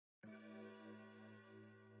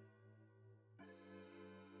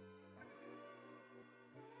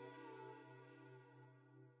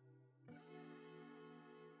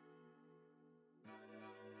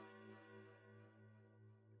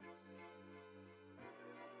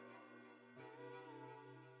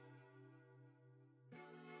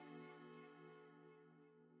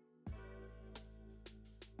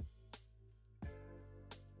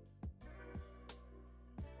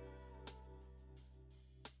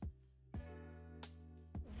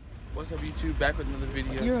What's up, YouTube? Back with another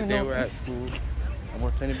video. Today we're at school and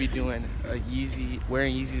we're finna be doing a Yeezy,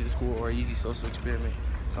 wearing Yeezys to school or a Yeezy social experiment.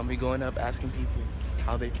 So I'm gonna be going up asking people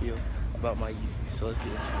how they feel about my Yeezys. So let's get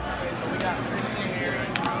into it. Okay, so we got Christian here,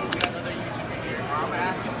 we got another YouTuber here. I'm gonna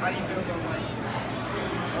ask us, how do you feel about my Yeezys?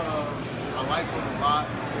 I like them a lot.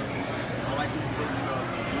 I like them for the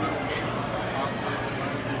little hits of popular or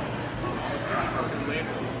something. I'm steady from them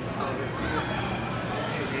later, so it's cool.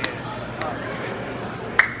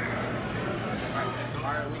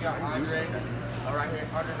 Alright, we got Andre. Right here.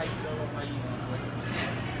 Andre, how you feel about my Yeezys?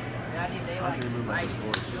 I think they like some nice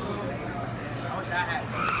shoes, you know what I'm saying? I wish I had,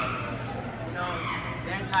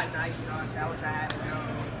 that type nice, you know what I'm saying? I wish I had,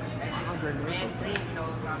 that just man clean,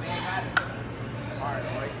 my man got it.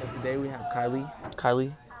 Alright, so today we have Kylie.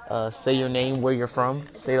 Kylie, say your name, where you're from,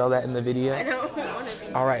 state all that in the video. I don't want to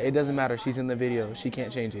be. Alright, it doesn't matter. She's in the video. She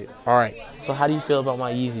can't change it. Alright, so how do you feel about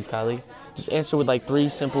my Yeezys, Kylie? Just answer with like 3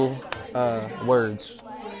 simple words.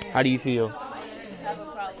 How do you feel?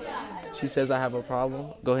 She says I have a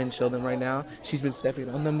problem. Go ahead and show them right now. She's been stepping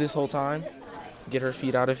on them this whole time. Get her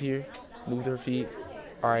feet out of here. Move her feet.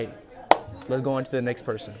 Alright, let's go on to the next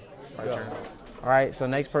person. Alright, so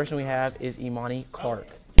next person we have is Imani Clark.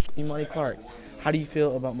 Imani Clark, how do you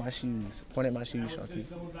feel about my shoes? Point at my shoes, Shanti.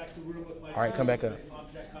 Alright, come back up.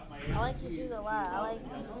 I like your shoes a lot.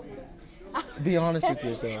 Be honest with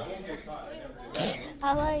yourself.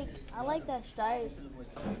 I like that stripe.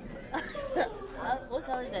 What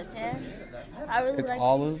color is that? Tan? It's like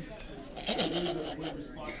olive.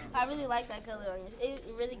 I really like that color on you.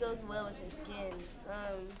 It really goes well with your skin.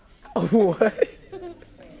 What?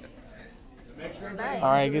 Nice.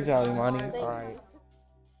 Alright, good job, Imani. Alright.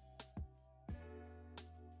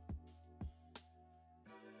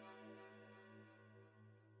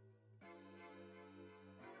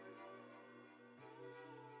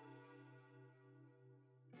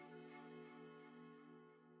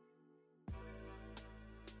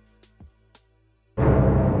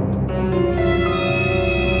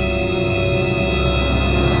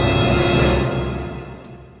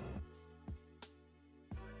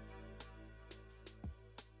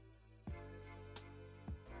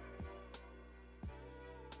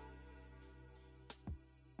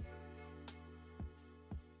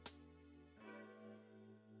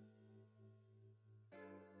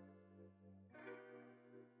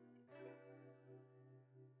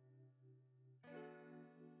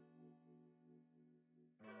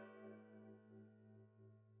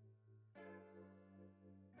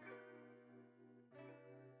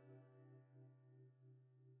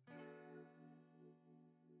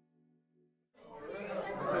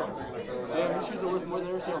 Damn, these shoes are worth more than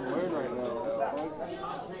everything I'm wearing right now.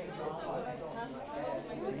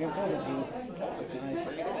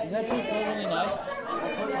 Does that too feel really nice?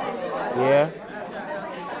 Yeah.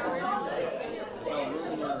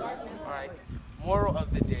 Alright, moral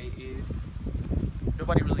of the day is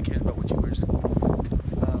nobody really cares about what you wear to school.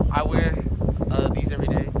 I wear these every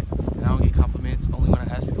day and I don't get compliments only when I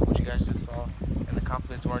ask people what you guys just saw, and the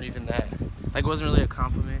compliments weren't even that. Like, it wasn't really a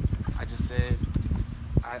compliment. I just said,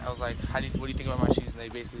 I was like, what do you think about my shoes? And they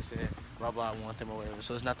basically said, blah, blah, I want them or whatever.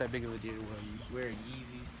 So it's not that big of a deal to wear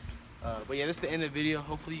Yeezys. But yeah, this is the end of the video.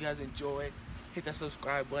 Hopefully you guys enjoyed. Hit that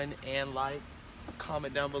subscribe button and like.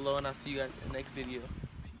 Comment down below, and I'll see you guys in the next video.